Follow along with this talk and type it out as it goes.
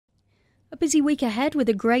A busy week ahead with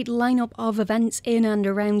a great lineup of events in and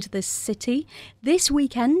around the city. This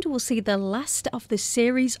weekend will see the last of the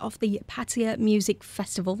series of the Pattaya Music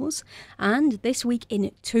Festivals, and this week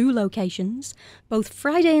in 2 locations, both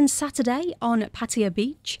Friday and Saturday on Pattaya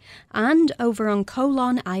Beach and over on Koh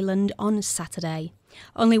Larn Island on Saturday.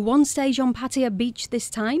 Only one stage on Pattaya Beach this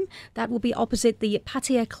time, that will be opposite the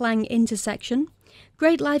Pattaya Klang intersection.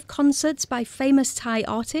 Great live concerts by famous Thai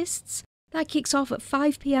artists. That kicks off at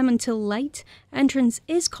 5 p.m. until late. Entrance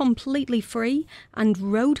is completely free, and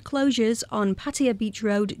road closures on Pattaya Beach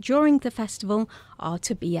Road during the festival are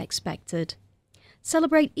to be expected.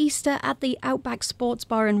 Celebrate Easter at the Outback Sports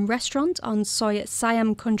Bar and Restaurant on Soi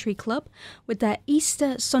Siam Country Club with their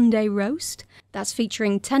Easter Sunday roast. That's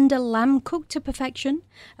featuring tender lamb cooked to perfection,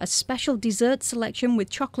 a special dessert selection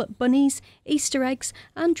with chocolate bunnies, Easter eggs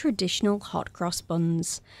and traditional hot cross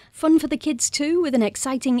buns. Fun for the kids too, with an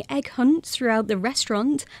exciting egg hunt throughout the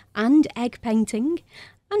restaurant and egg painting.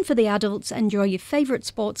 And for the adults, enjoy your favourite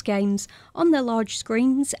sports games on their large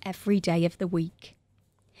screens every day of the week.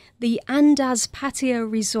 The Andaz Pattaya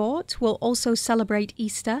Resort will also celebrate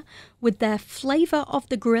Easter with their Flavour of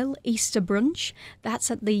the Grill Easter Brunch.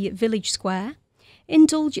 That's at the Village Square.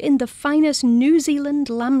 Indulge in the finest New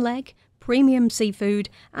Zealand lamb leg, premium seafood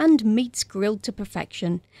and meats grilled to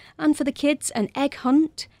perfection. And for the kids, an egg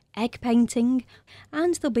hunt, egg painting,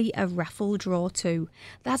 and there'll be a raffle draw too.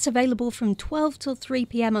 That's available from 12 till 3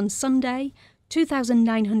 p.m. on Sunday,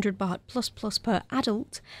 2,900 baht plus per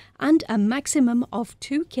adult, and a maximum of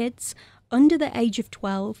 2 kids under the age of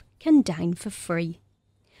 12 can dine for free.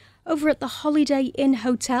 Over at the Holiday Inn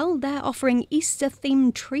Hotel, they're offering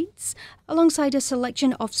Easter-themed treats alongside a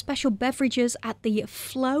selection of special beverages at the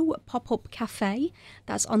Flow Pop-Up Cafe.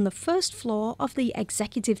 That's on the first floor of the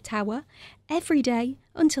Executive Tower every day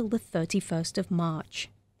until the 31st of March.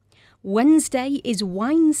 Wednesday is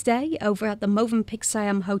Wines Day over at the Movenpick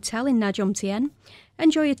Siam Hotel in Najomtien.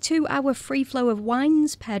 Enjoy a 2-hour free flow of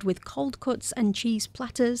wines paired with cold cuts and cheese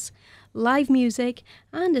platters, live music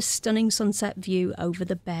and a stunning sunset view over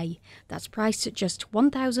the bay. That's priced at just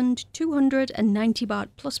 1,290 baht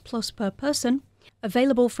plus per person.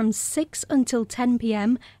 Available from 6 until 10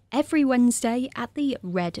 p.m. every Wednesday at the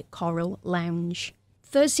Red Coral Lounge.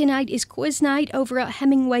 Thursday night is quiz night over at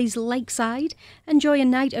Hemingway's Lakeside. Enjoy a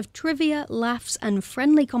night of trivia, laughs and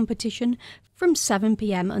friendly competition from 7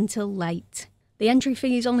 p.m. until late. The entry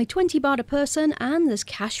fee is only 20 baht a person and there's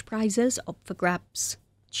cash prizes up for grabs.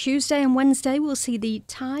 Tuesday and Wednesday we'll see the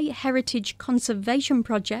Thai Heritage Conservation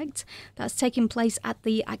Project that's taking place at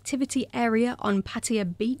the activity area on Pattaya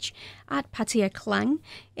Beach at Pattaya Klang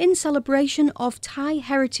in celebration of Thai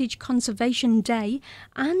Heritage Conservation Day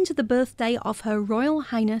and the birthday of Her Royal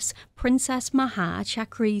Highness Princess Maha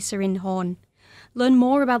Chakri Sirindhorn. Learn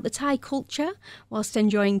more about the Thai culture whilst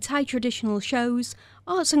enjoying Thai traditional shows,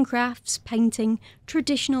 arts and crafts, painting,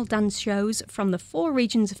 traditional dance shows from the 4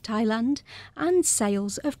 regions of Thailand, and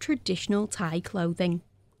sales of traditional Thai clothing.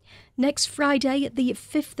 Next Friday, the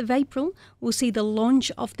 5th of April, we'll see the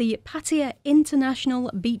launch of the Pattaya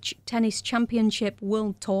International Beach Tennis Championship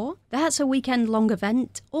World Tour. That's a weekend-long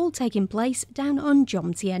event, all taking place down on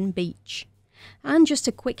Jomtien Beach. And just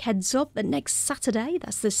a quick heads up that next Saturday,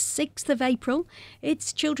 that's the 6th of April,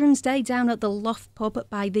 it's Children's Day down at the Loft Pub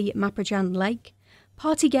by the Maprajan Lake.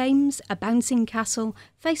 Party games, a bouncing castle,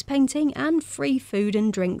 face painting and free food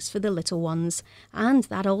and drinks for the little ones. And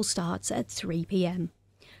that all starts at 3 p.m.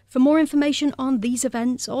 For more information on these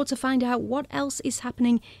events or to find out what else is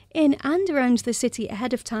happening in and around the city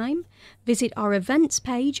ahead of time, visit our events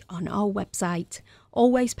page on our website,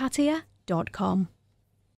 alwayspattaya.com.